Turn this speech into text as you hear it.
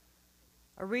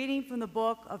A reading from the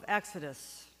book of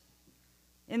Exodus.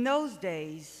 In those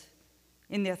days,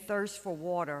 in their thirst for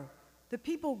water, the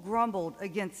people grumbled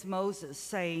against Moses,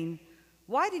 saying,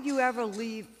 "Why did you ever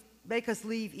make us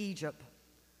leave Egypt?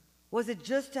 Was it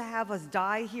just to have us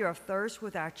die here of thirst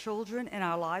with our children and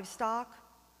our livestock?"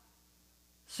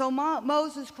 So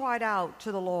Moses cried out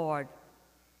to the Lord,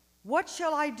 "What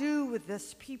shall I do with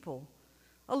this people?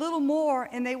 A little more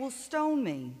and they will stone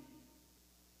me."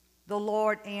 The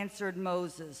Lord answered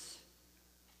Moses,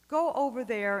 "Go over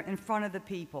there in front of the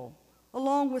people,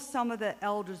 along with some of the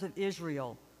elders of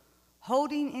Israel,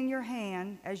 holding in your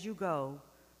hand as you go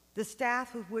the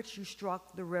staff with which you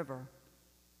struck the river.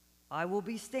 I will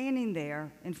be standing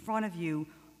there in front of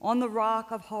you on the rock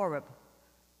of YrB.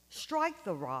 Strike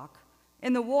the rock,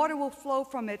 and the water will flow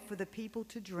from it for the people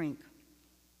to drink."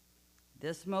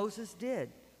 This Moses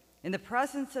did in the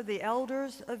presence of the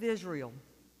elders of Israel.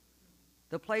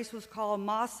 The place was called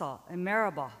Massah and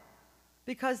Meribah,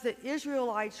 because the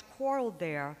Israelites quarreled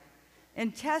there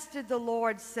and tested the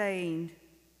Lord, saying,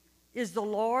 "Is the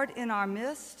Lord in our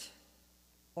midst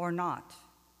or not?"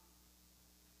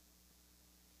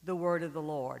 The word of the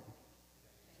Lord.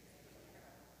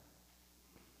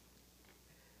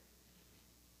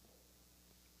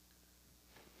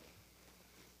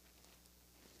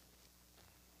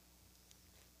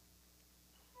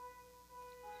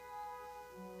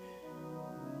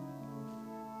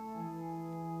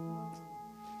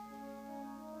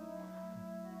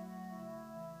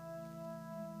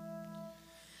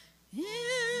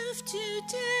 If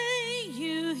today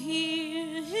you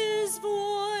hear his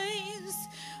voice,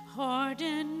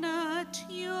 harden not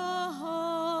your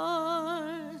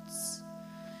hearts.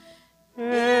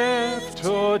 If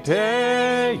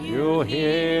today you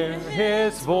hear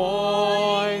his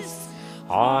voice,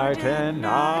 harden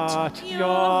not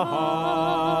your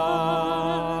hearts.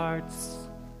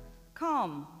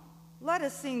 Come, let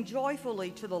us sing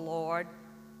joyfully to the Lord.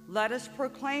 Let us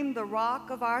proclaim the rock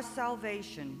of our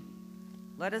salvation.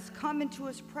 Let us come into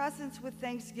his presence with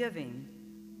thanksgiving.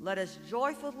 Let us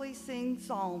joyfully sing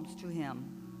psalms to him.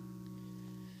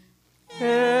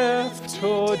 If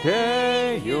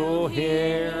today you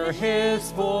hear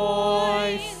his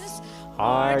voice,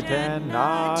 harden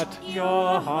not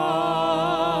your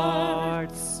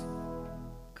hearts.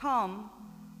 Come,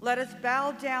 let us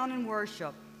bow down and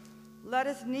worship. Let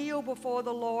us kneel before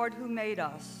the Lord who made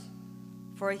us.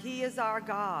 For he is our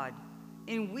God,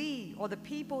 and we are the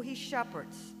people he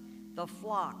shepherds, the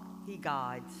flock he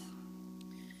guides.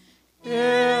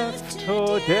 If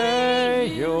today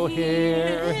you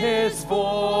hear his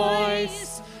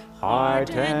voice,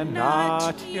 harden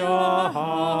not your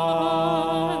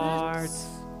hearts.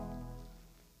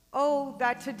 Oh,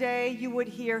 that today you would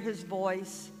hear his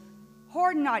voice.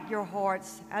 Harden not your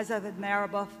hearts as of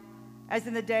Meribah, as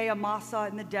in the day of Massah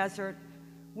in the desert,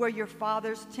 where your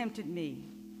fathers tempted me.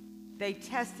 They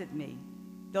tested me,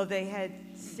 though they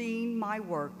had seen my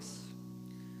works.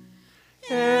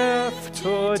 If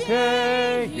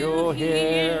today you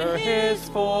hear his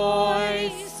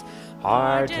voice,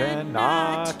 harden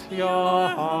not your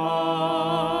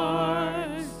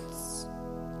hearts.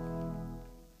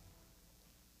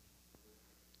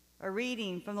 A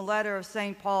reading from the letter of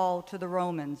St. Paul to the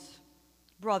Romans.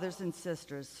 Brothers and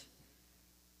sisters,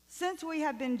 since we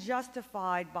have been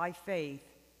justified by faith,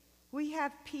 we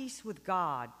have peace with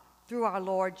God through our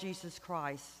Lord Jesus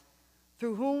Christ,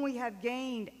 through whom we have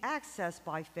gained access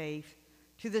by faith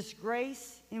to this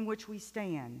grace in which we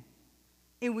stand,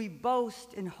 and we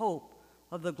boast in hope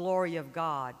of the glory of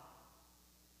God.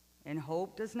 And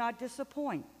hope does not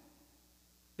disappoint,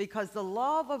 because the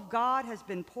love of God has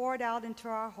been poured out into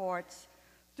our hearts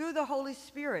through the Holy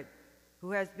Spirit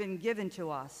who has been given to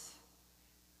us.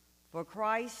 For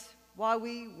Christ, while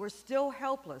we were still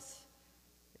helpless,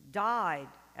 died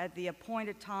at the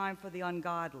appointed time for the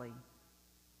ungodly.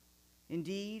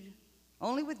 Indeed,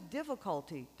 only with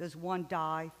difficulty does one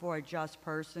die for a just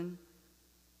person,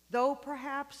 though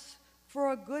perhaps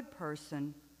for a good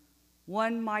person,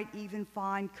 one might even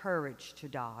find courage to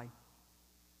die.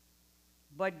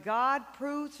 But God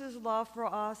proves his love for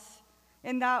us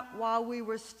in that while we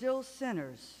were still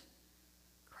sinners,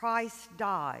 Christ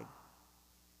died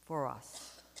for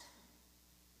us.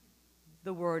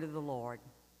 The word of the Lord.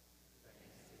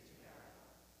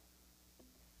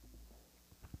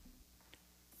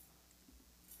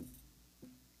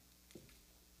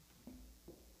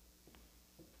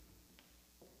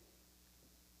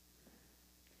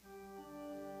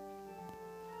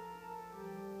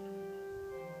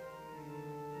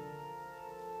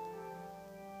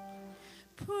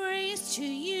 Praise to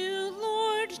you,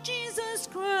 Lord Jesus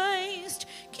Christ,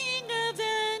 King of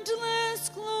endless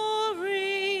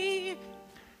glory.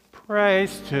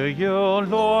 Praise to you,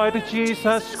 Lord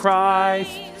Jesus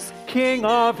Christ, King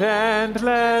of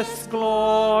endless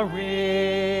glory.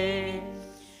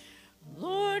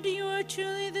 Lord, you are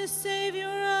truly the Savior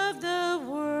of the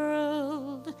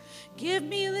world. Give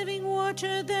me living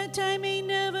water that I may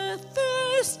never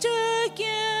thirst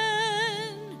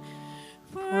again.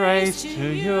 Praise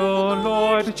to you,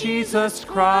 Lord Jesus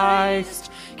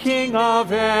Christ, King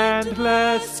of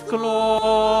endless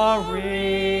glory.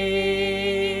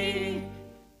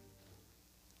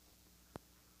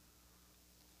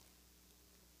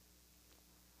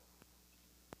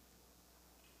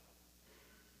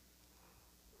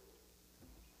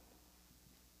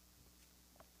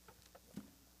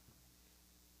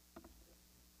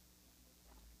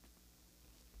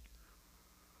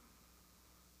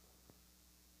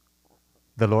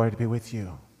 The Lord be with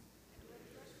you.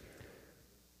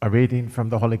 A reading from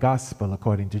the Holy Gospel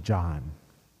according to John.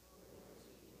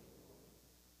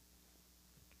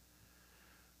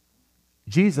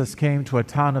 Jesus came to a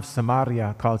town of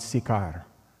Samaria called Sychar,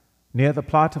 near the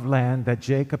plot of land that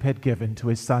Jacob had given to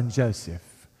his son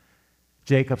Joseph.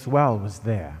 Jacob's well was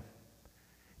there.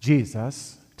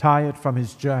 Jesus, tired from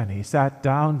his journey, sat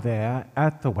down there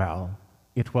at the well.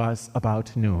 It was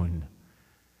about noon.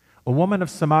 A woman of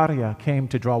Samaria came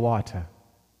to draw water.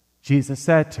 Jesus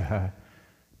said to her,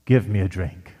 "Give me a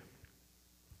drink."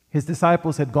 His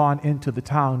disciples had gone into the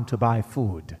town to buy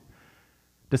food.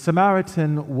 The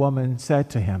Samaritan woman said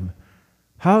to him,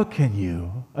 "How can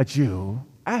you, a Jew,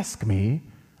 ask me,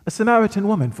 a Samaritan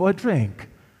woman, for a drink?"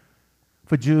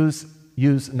 For Jews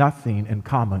use nothing in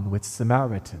common with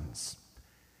Samaritans.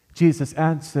 Jesus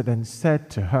answered and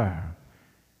said to her,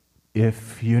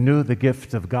 "If you knew the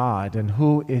gift of God and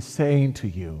who is saying to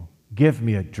you, 'Give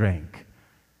me a drink,'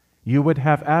 you would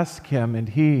have asked him, and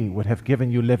he would have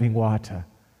given you living water."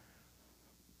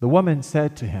 The woman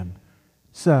said to him,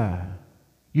 "Sir,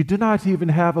 you do not even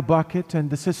have a bucket, and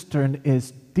the cistern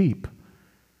is deep.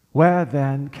 Where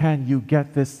then can you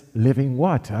get this living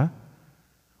water?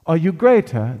 Are you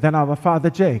greater than our father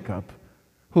Jacob,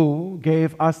 who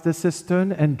gave us the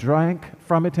cistern and drank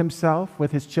from it himself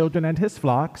with his children and his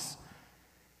flocks?"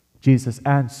 Jesus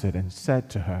answered and said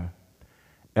to her,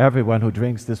 "Everyone who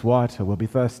drinks this water will be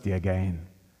thirsty again.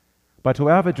 But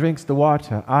whoever drinks the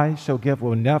water I shall give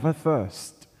will never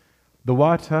thirst. The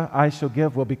water I shall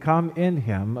give will become in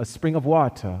him a spring of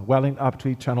water welling up to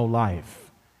eternal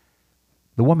life."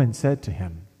 The woman said to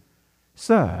him,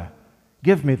 "Sir,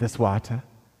 give me this water,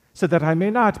 so that I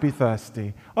may not be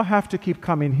thirsty or have to keep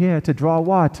coming here to draw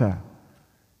water."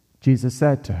 Jesus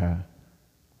said to her,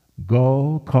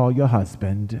 "Go, call your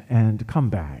husband and come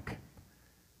back."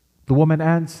 The woman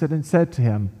answered and said to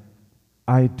him,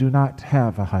 "I do not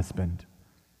have a husband."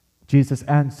 Jesus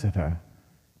answered her,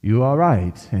 "You are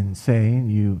right in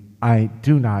saying I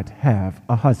do not have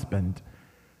a husband,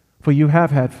 for you have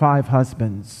had 5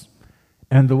 husbands,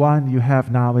 and the one you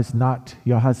have now is not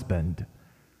your husband.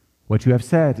 What you have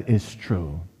said is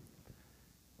true."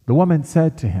 The woman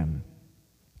said to him,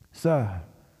 "Sir,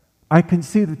 I can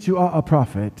see that you are a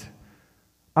prophet.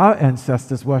 Our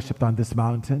ancestors worshipped on this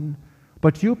mountain,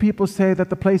 but you people say that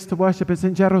the place to worship is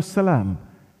in Jerusalem."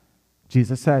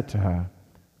 Jesus said to her,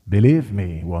 "Believe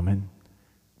me, woman,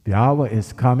 the hour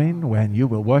is coming when you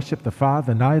will worship the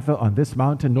Father neither on this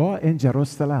mountain nor in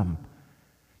Jerusalem.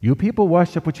 You people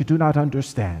worship what you do not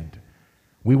understand.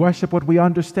 We worship what we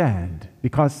understand,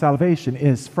 because salvation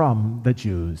is from the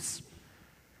Jews.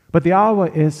 But the hour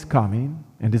is coming,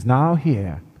 and is now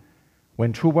here,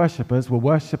 when true worshipers will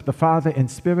worship the Father in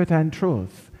spirit and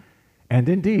truth. And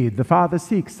indeed, the Father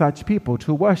seeks such people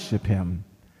to worship him.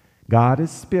 God is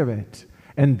spirit,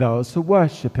 and those who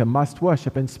worship him must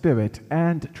worship in spirit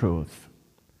and truth."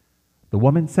 The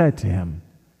woman said to him,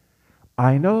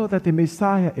 "I know that the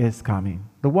Messiah is coming,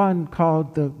 the one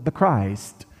called the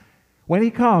Christ. When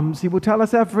he comes, he will tell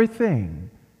us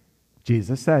everything."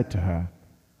 Jesus said to her,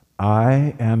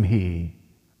 "I am he,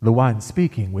 the one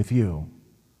speaking with you."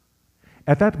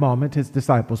 At that moment his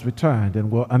disciples returned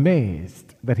and were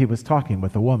amazed that he was talking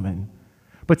with a woman.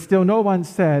 But still no one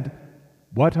said,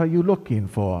 "What are you looking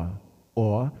for?"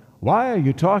 or "Why are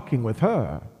you talking with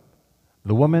her?"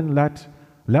 The woman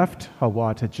left her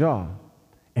water jar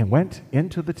and went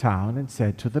into the town and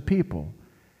said to the people,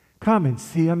 "Come and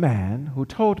see a man who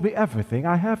told me everything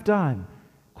I have done.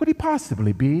 Could he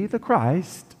possibly be the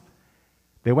Christ?"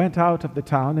 They went out of the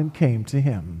town and came to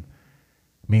him.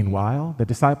 Meanwhile, the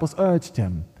disciples urged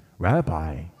him,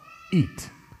 "Rabbi, eat."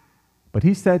 But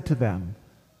he said to them,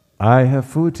 "I have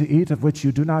food to eat of which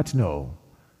you do not know."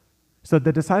 So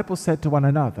the disciples said to one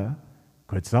another,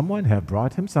 "Could someone have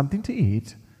brought him something to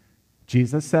eat?"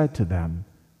 Jesus said to them,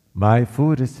 My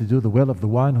food is to do the will of the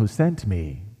one who sent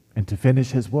me and to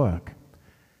finish his work.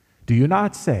 Do you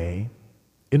not say,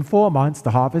 'In 4 months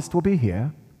the harvest will be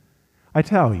here'? I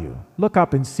tell you, look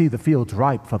up and see the fields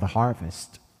ripe for the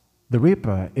harvest. The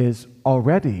reaper is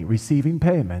already receiving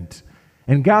payment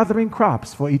and gathering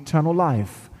crops for eternal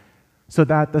life, so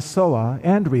that the sower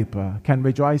and reaper can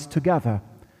rejoice together.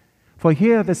 For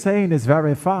here the saying is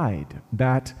verified,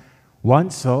 that one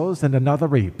sows and another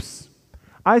reaps.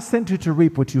 I sent you to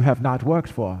reap what you have not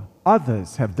worked for.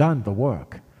 Others have done the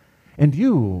work, and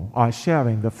you are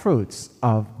sharing the fruits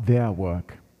of their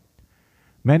work."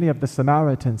 Many of the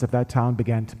Samaritans of that town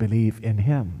began to believe in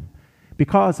him,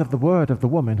 because of the word of the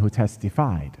woman who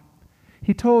testified,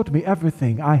 "He told me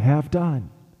everything I have done."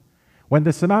 When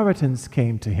the Samaritans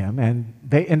came to him, and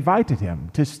they invited him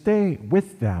to stay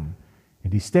with them,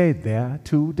 and he stayed there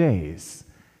 2 days.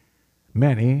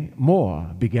 Many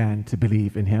more began to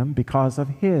believe in him because of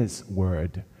his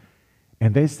word.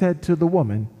 And they said to the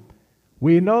woman,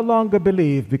 "We no longer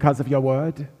believe because of your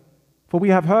word, for we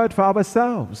have heard for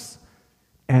ourselves,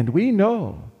 and we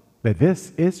know that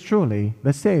this is truly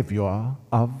the Savior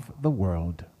of the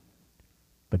world."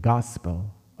 The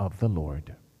Gospel of the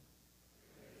Lord.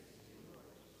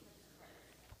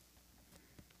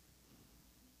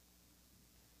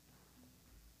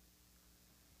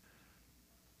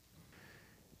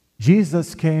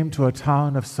 Jesus came to a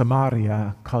town of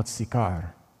Samaria called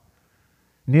Sychar,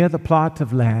 near the plot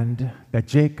of land that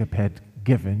Jacob had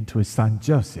given to his son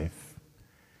Joseph.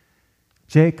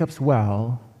 Jacob's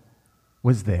well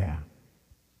was there.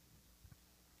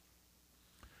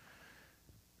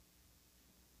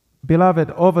 Beloved,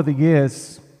 over the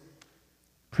years,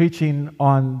 preaching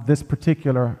on this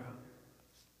particular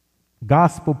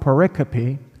gospel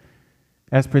pericope,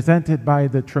 as presented by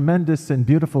the tremendous and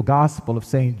beautiful Gospel of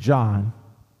St. John,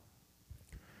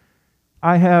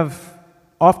 I have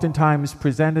oftentimes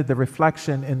presented the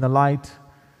reflection in the light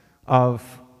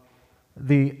of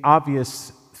the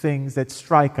obvious things that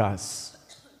strike us,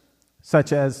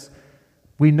 such as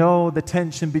we know the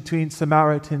tension between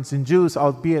Samaritans and Jews,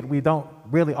 albeit we don't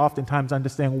really oftentimes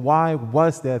understand why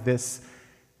was there this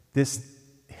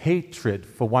hatred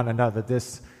for one another,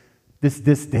 this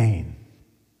disdain.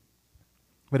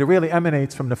 But it really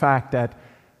emanates from the fact that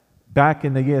back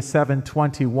in the year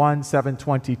 721,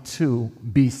 722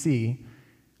 BC,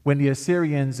 when the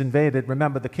Assyrians invaded,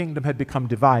 remember the kingdom had become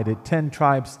divided, 10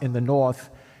 tribes in the north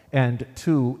and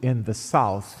 2 in the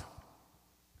south.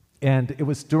 And it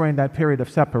was during that period of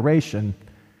separation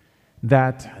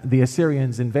that the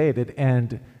Assyrians invaded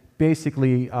and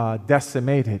basically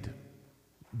decimated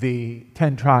the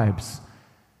 10 tribes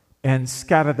and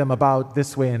scattered them about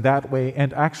this way and that way,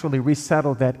 and actually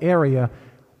resettled that area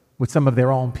with some of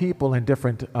their own people in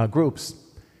different groups.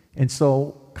 And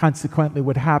so, consequently,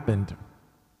 what happened?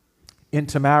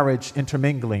 Intermarriage,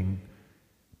 intermingling.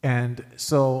 And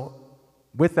so,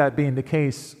 with that being the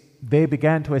case, they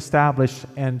began to establish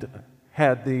and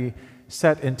had the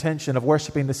set intention of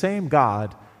worshiping the same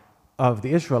God of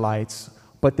the Israelites,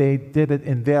 but they did it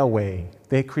in their way.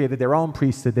 They created their own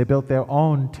priesthood, they built their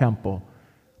own temple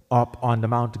up on the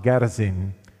Mount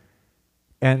Gerizim.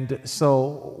 And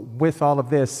so with all of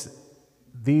this,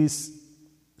 these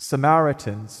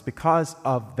Samaritans, because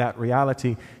of that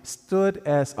reality, stood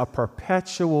as a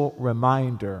perpetual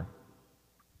reminder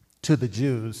to the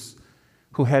Jews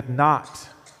who had not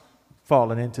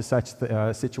fallen into such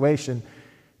a situation,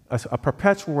 a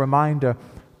perpetual reminder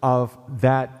of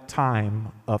that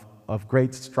time of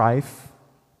great strife,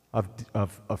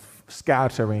 of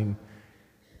scattering.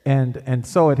 And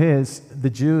so it is, the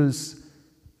Jews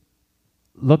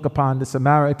look upon the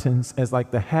Samaritans as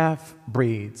like the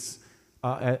half-breeds,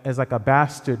 as like a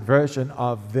bastard version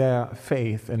of their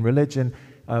faith and religion,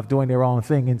 of doing their own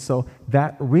thing. And so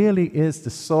that really is the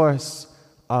source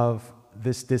of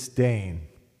this disdain.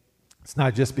 It's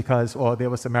not just because, oh, there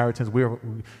were Samaritans,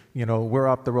 we're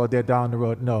up the road, they're down the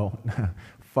road. No,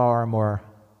 far more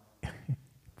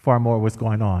was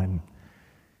going on.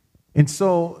 And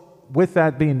so, with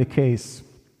that being the case,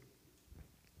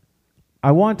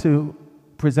 I want to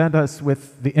present us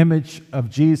with the image of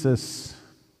Jesus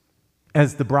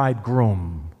as the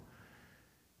bridegroom.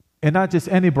 And not just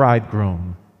any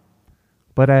bridegroom,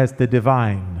 but as the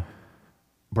divine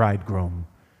bridegroom.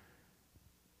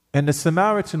 And the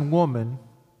Samaritan woman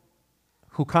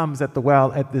who comes at the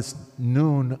well at this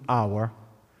noon hour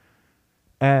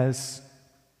as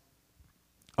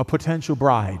a potential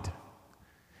bride.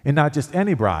 And not just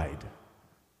any bride.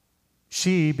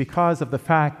 She, because of the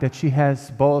fact that she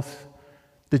has both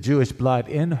the Jewish blood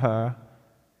in her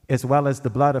as well as the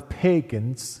blood of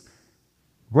pagans,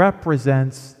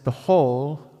 represents the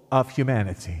whole of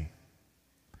humanity.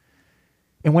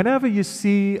 And whenever you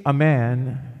see a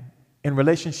man in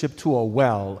relationship to a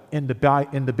well in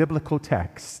the biblical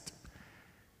text,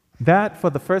 that for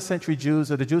the first century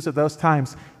Jews or the Jews of those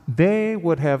times, they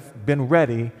would have been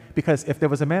ready, because if there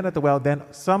was a man at the well, then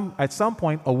at some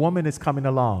point a woman is coming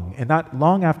along. And not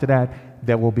long after that,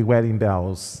 there will be wedding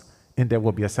bells and there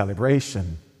will be a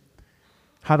celebration.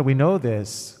 How do we know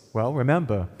this? Well,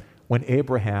 remember, when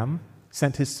Abraham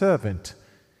sent his servant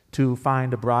to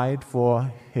find a bride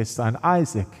for his son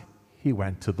Isaac, he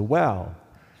went to the well.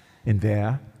 And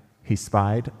there he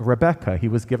spied Rebekah. He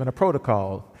was given a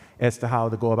protocol as to how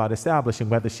to go about establishing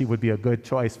whether she would be a good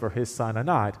choice for his son or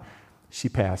not. She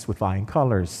passed with flying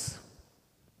colors.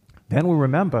 Then we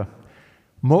remember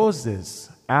Moses,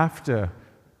 after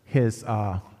his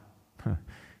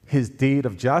deed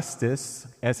of justice,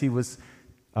 as he was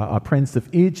a prince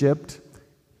of Egypt,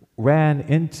 ran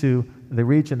into the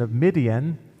region of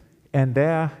Midian, and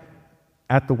there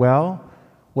at the well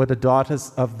were the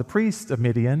daughters of the priest of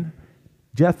Midian,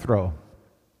 Jethro.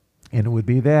 And it would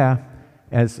be there,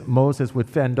 as Moses would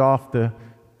fend off the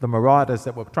marauders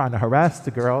that were trying to harass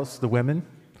the girls, the women,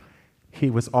 he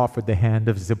was offered the hand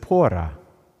of Zipporah,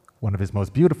 one of his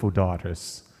most beautiful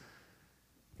daughters.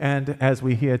 And as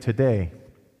we hear today,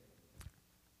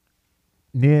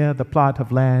 near the plot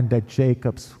of land that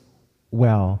Jacob's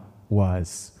well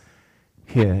was,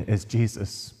 here is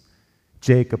Jesus.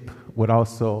 Jacob would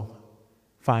also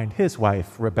find his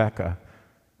wife, Rebekah,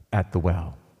 at the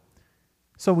well.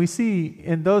 So we see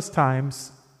in those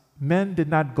times, men did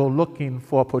not go looking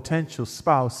for a potential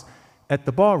spouse at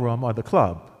the ballroom or the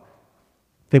club.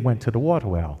 They went to the water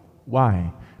well.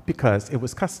 Why? Because it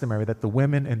was customary that the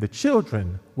women and the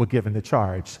children were given the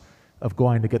charge of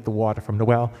going to get the water from the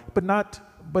well,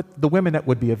 but the women that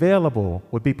would be available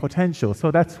would be potential.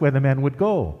 So that's where the men would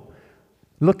go,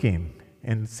 looking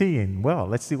and seeing, well,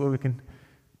 let's see what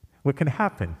can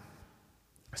happen.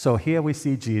 So here we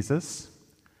see Jesus,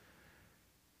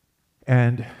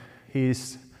 and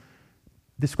he's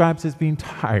described as being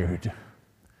tired.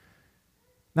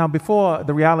 Now, before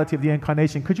the reality of the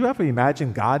incarnation, could you ever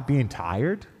imagine God being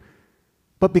tired?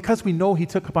 But because we know he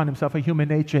took upon himself a human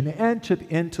nature and entered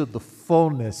into the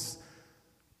fullness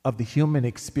of the human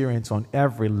experience on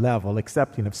every level,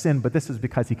 accepting of sin, but this is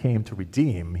because he came to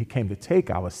redeem, he came to take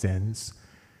our sins.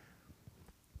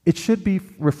 It should be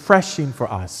refreshing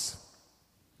for us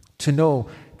to know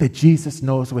that Jesus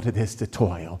knows what it is to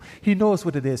toil. He knows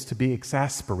what it is to be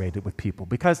exasperated with people,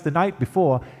 because the night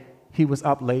before, he was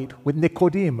up late with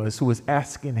Nicodemus, who was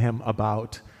asking him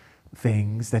about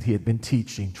things that he had been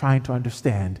teaching, trying to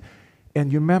understand.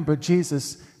 And you remember,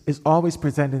 Jesus is always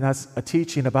presenting us a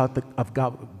teaching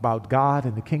about God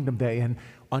and the kingdom day, and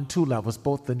on two levels,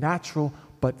 both the natural,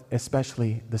 but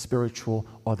especially the spiritual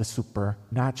or the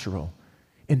supernatural.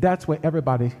 And that's where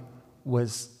everybody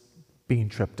was being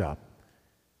tripped up.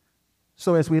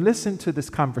 So as we listen to this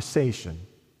conversation,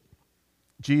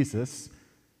 Jesus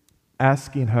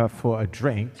asking her for a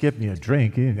drink, give me a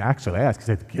drink. He didn't actually ask, he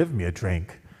said, give me a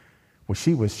drink. Well,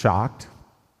 she was shocked,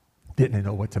 didn't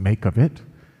know what to make of it.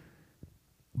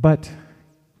 But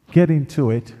getting to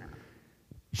it,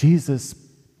 Jesus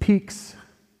piques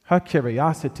her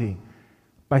curiosity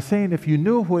by saying, if you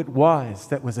knew who it was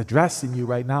that was addressing you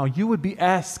right now, you would be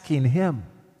asking him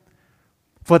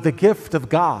for the gift of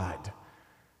God.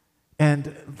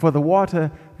 And for the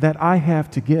water that I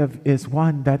have to give is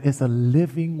one that is a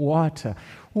living water.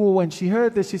 Well, when she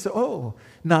heard this, she said, oh,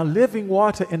 now living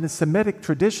water in the Semitic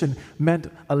tradition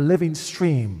meant a living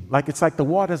stream. It's like the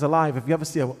water's alive. If you ever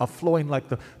see a flowing like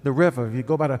the river, if you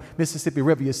go by the Mississippi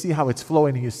River, you see how it's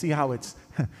flowing and you see how it's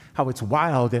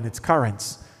wild in its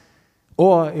currents.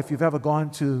 Or if you've ever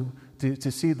gone to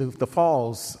see the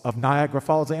falls of Niagara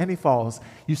Falls or any falls,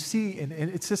 you see, and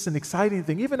it's just an exciting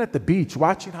thing. Even at the beach,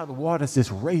 watching how the waters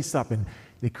just race up and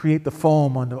they create the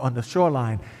foam on the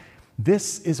shoreline.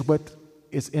 This is what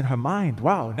is in her mind.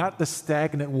 Wow, not the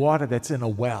stagnant water that's in a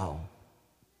well.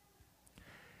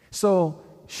 So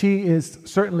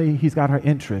he's got her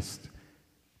interest.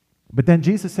 But then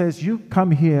Jesus says, you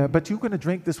come here, but you're going to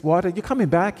drink this water. You're coming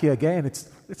back here again. It's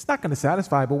not going to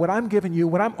satisfy, but what I'm giving you,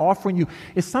 what I'm offering you,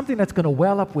 is something that's going to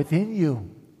well up within you.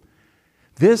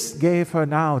 This gave her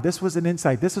now, this was an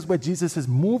insight. This is where Jesus is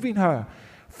moving her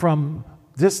from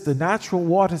the natural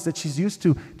waters that she's used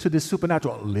to the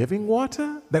supernatural living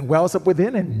water that wells up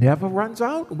within and never runs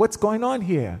out. What's going on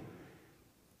here?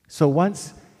 So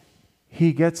once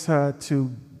he gets her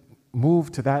to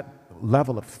move to that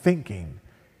level of thinking,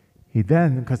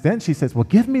 because then she says, well,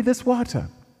 give me this water.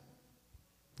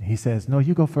 He says, no,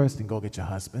 you go first and go get your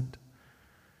husband.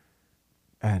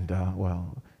 And,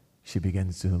 she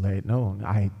begins to lay it known.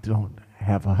 I don't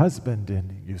have a husband,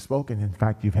 and you've spoken. In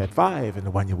fact, you've had 5 in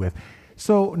the one you're with.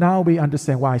 So now we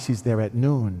understand why she's there at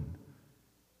noon.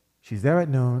 She's there at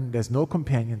noon. There's no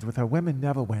companions with her. Women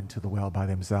never went to the well by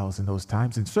themselves in those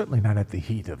times, and certainly not at the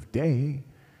heat of day.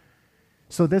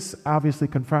 So this obviously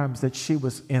confirms that she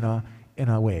was in a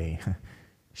way.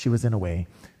 She was in a way.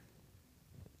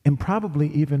 And probably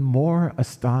even more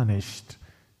astonished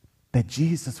that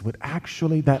Jesus would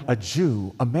actually, that a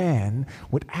Jew, a man,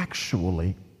 would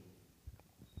actually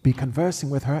be conversing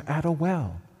with her at a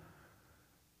well.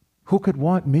 Who could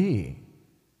want me?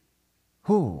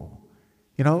 Who?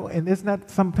 You know, and isn't that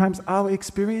sometimes our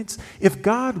experience? If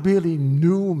God really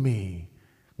knew me,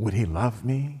 would he love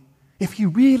me? If he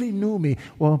really knew me,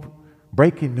 well,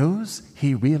 breaking news,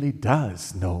 he really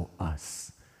does know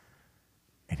us.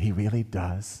 And he really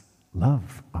does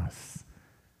love us.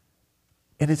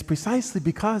 And it's precisely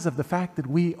because of the fact that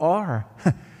we are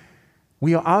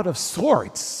out of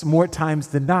sorts more times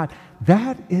than not.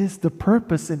 That is the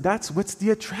purpose, and that's what's the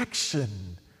attraction.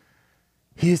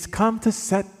 He has come to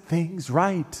set things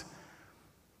right.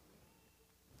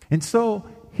 And so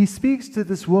he speaks to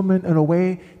this woman in a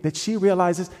way that she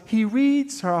realizes he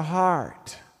reads her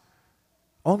heart.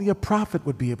 Only a prophet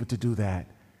would be able to do that.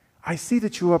 I see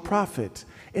that you're a prophet.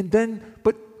 And then,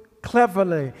 but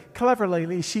cleverly,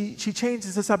 she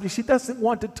changes the subject. She doesn't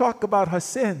want to talk about her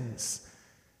sins.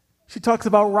 She talks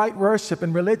about right worship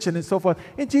and religion and so forth.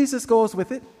 And Jesus goes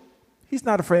with it. He's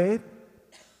not afraid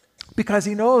because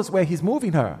he knows where he's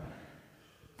moving her.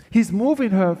 He's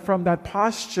moving her from that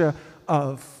posture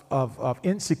of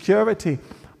insecurity,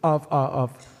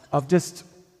 of just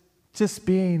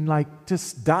being like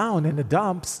just down in the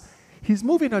dumps. He's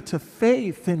moving her to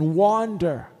faith and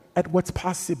wonder at what's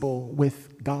possible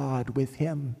with God, with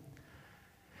him.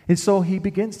 And so he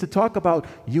begins to talk about,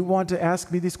 you want to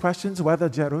ask me these questions, whether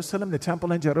Jerusalem, the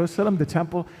temple in Jerusalem, the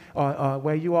temple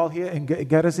where you all here in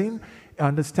Gerizim,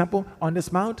 on this temple, on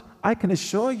this mount, I can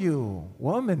assure you,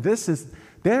 woman,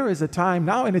 there is a time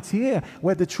now, and it's here,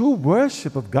 where the true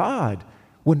worship of God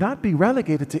will not be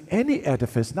relegated to any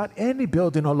edifice, not any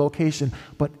building or location,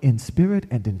 but in spirit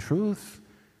and in truth.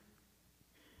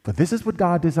 For this is what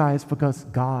God desires, because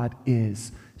God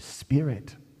is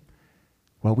spirit.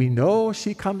 Well, we know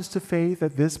she comes to faith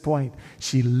at this point.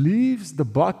 She leaves the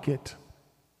bucket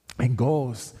and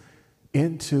goes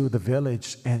into the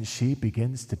village, and she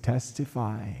begins to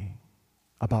testify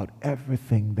about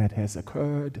everything that has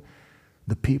occurred.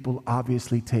 The people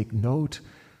obviously take note,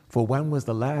 for when was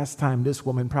the last time this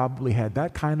woman probably had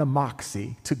that kind of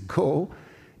moxie to go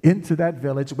into that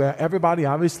village where everybody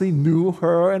obviously knew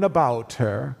her and about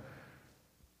her,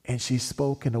 and she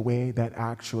spoke in a way that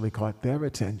actually caught their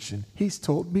attention. He's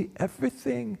told me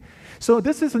everything. So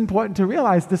this is important to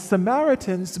realize. The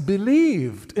Samaritans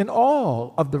believed in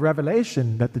all of the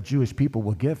revelation that the Jewish people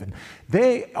were given.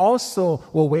 They also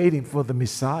were waiting for the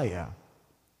Messiah.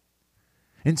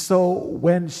 And so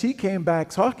when she came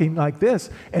back talking like this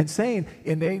and saying,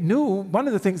 and they knew, one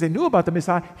of the things they knew about the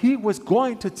Messiah, he was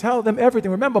going to tell them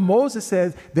everything. Remember, Moses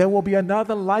says, there will be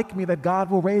another like me that God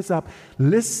will raise up.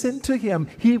 Listen to him.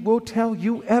 He will tell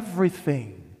you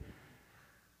everything.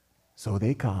 So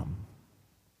they come.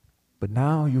 But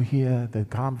now you hear the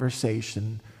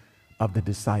conversation of the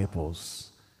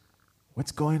disciples.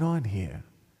 What's going on here?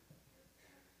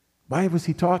 Why was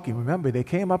he talking? Remember, they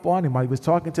came up on him while he was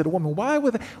talking to the woman. Why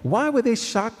were they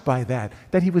shocked by that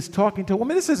he was talking to a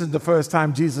woman? This isn't the first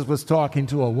time Jesus was talking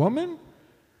to a woman.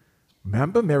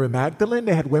 Remember, Mary Magdalene,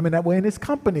 they had women that were in his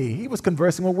company. He was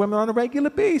conversing with women on a regular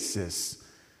basis.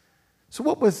 So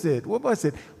what was it?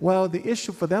 Well, the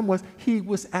issue for them was he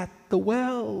was at the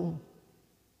well.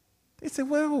 They said,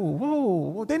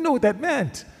 whoa. They knew what that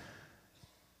meant.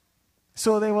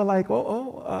 So they were like,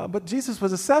 but Jesus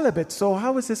was a celibate, so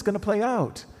how is this going to play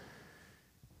out?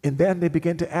 And then they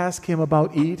began to ask him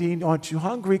about eating. Aren't you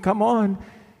hungry? Come on.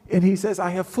 And he says,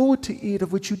 I have food to eat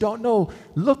of which you don't know.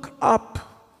 Look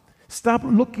up. Stop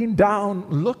looking down.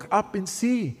 Look up and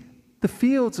see. The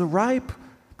fields are ripe.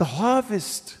 The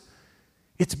harvest.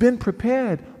 It's been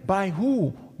prepared. By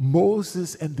who?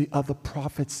 Moses and the other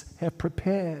prophets have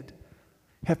prepared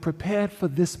for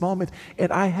this moment.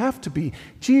 And I have to be.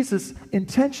 Jesus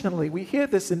intentionally, we hear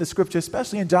this in the scripture,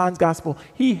 especially in John's gospel,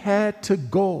 he had to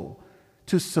go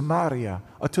to Samaria,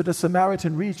 or to the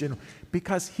Samaritan region,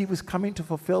 because he was coming to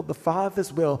fulfill the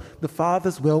Father's will. The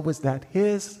Father's will was that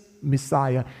his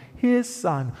Messiah, his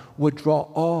Son, would draw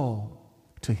all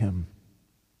to him.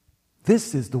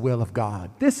 This is the will of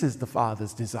God. This is the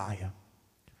Father's desire.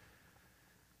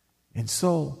 And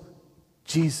so,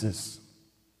 Jesus,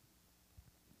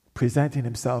 presenting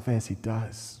himself as he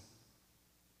does,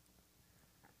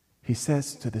 he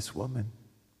says to this woman,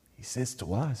 he says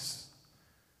to us,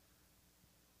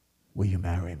 will you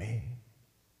marry me?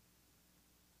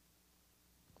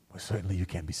 Well, certainly you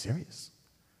can't be serious.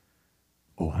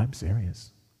 Oh, I'm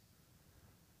serious.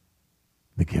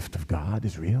 The gift of God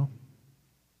is real,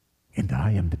 and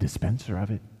I am the dispenser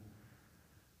of it.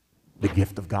 The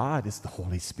gift of God is the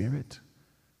Holy Spirit.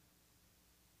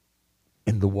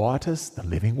 In the waters, the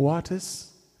living waters,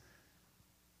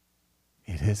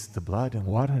 it is the blood and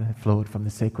water that flowed from the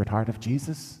Sacred Heart of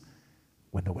Jesus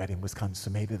when the wedding was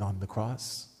consummated on the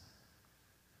cross.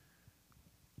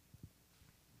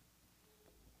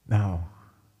 Now,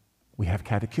 we have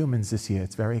catechumens this year.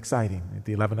 It's very exciting. At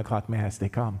the 11 o'clock Mass, they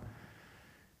come.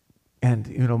 And,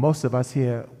 most of us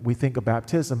here, we think of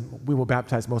baptism. We were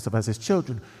baptized, most of us, as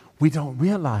children. We don't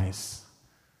realize.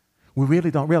 We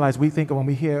really don't realize. We think when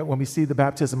we see the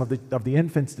baptism of the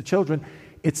infants, the children,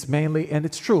 it's mainly, and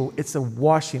it's true, it's a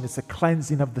washing, it's a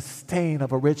cleansing of the stain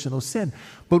of original sin.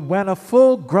 But when a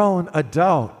full-grown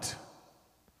adult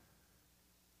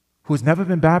who's never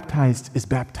been baptized is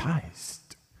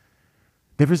baptized,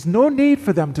 there is no need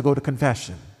for them to go to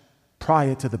confession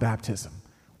prior to the baptism.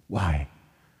 Why?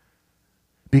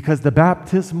 Because the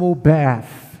baptismal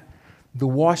bath, the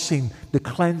washing, the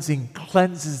cleansing,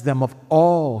 cleanses them of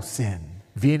all sin,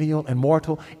 venial and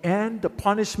mortal, and the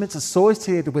punishments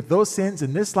associated with those sins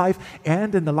in this life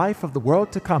and in the life of the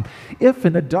world to come. If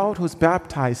an adult who's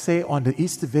baptized, say on the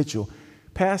Easter Vigil,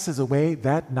 passes away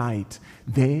that night,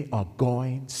 they are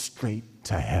going straight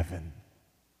to heaven.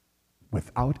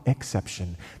 Without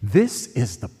exception. This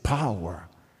is the power.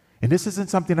 And this isn't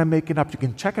something I'm making up. You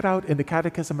can check it out in the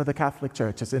Catechism of the Catholic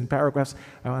Church. It's in paragraphs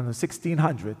around the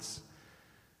 1600s.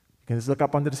 You can just look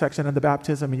up under the section on the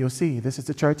baptism and you'll see this is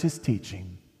the church's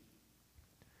teaching.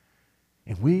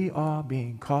 And we are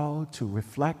being called to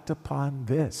reflect upon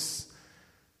this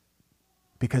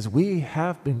because we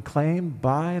have been claimed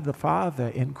by the Father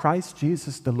in Christ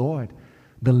Jesus the Lord.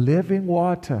 The living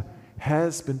water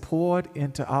has been poured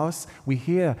into us. We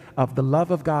hear of the love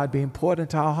of God being poured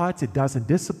into our hearts. It doesn't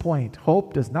disappoint.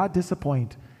 Hope does not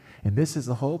disappoint. And this is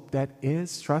the hope that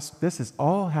is trust. This has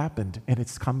all happened and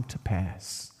it's come to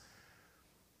pass.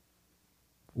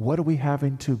 What are we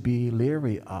having to be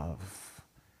leery of?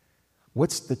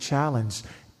 What's the challenge?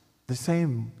 The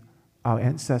same, our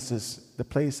ancestors, the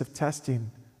place of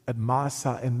testing at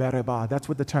Massa and Meribah. That's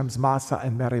what the terms Massa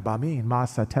and Meribah mean.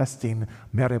 Massa, testing,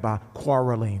 Meribah,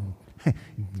 quarreling,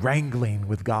 wrangling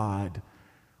with God.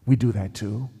 We do that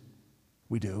too.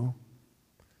 We do.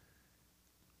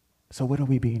 So what are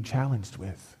we being challenged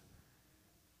with?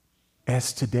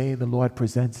 As today the Lord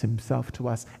presents himself to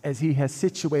us, as he has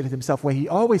situated himself where he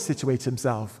always situates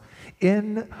himself,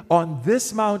 on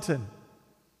this mountain,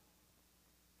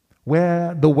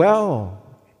 where the well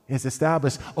is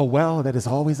established, a well that is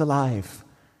always alive.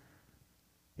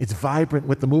 It's vibrant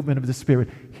with the movement of the Spirit.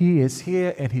 He is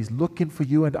here and he's looking for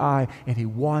you and I, and he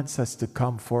wants us to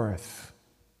come forth.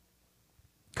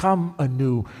 Come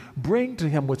anew. Bring to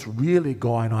him what's really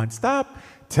going on. Stop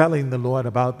telling the Lord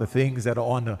about the things that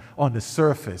are on the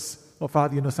surface. Oh,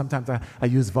 Father, sometimes I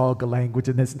use vulgar language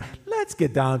in this. Let's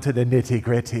get down to the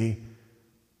nitty-gritty.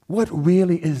 What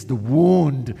really is the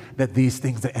wound that these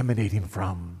things are emanating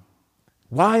from?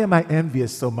 Why am I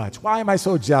envious so much? Why am I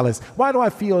so jealous? Why do I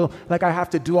feel like I have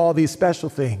to do all these special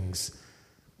things?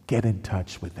 Get in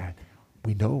touch with that.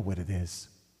 We know what it is.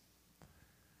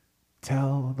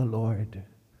 Tell the Lord.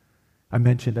 I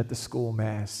mentioned at the school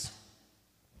mass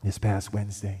this past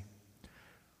Wednesday.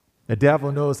 The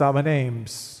devil knows our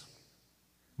names,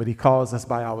 but he calls us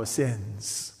by our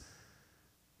sins.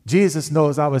 Jesus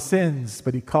knows our sins,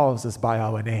 but he calls us by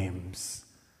our names.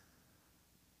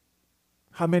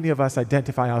 How many of us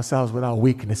identify ourselves with our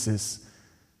weaknesses?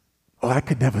 Oh, I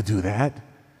could never do that.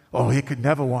 Oh, he could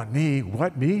never want me.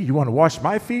 What, me? You want to wash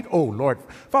my feet? Oh, Lord.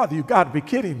 Father, you got to be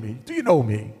kidding me. Do you know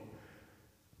me?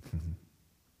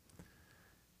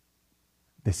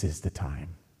 This is the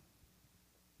time.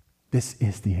 This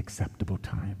is the acceptable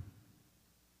time.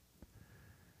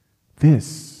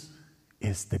 This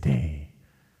is the day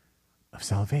of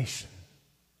salvation.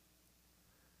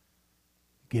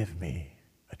 Give me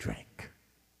a drink.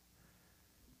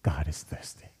 God is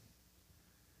thirsty.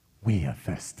 We are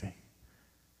thirsty.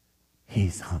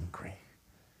 He's hungry.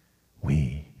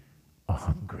 We are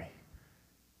hungry.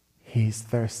 He's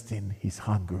thirsting. He's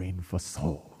hungering for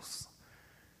souls.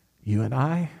 You and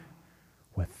I,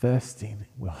 we're thirsting.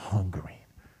 We're hungering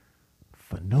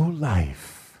for new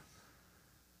life,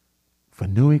 for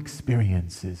new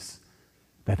experiences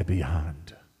that are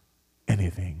beyond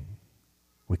anything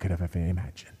we could have ever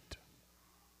imagined.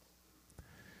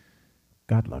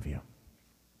 God love you.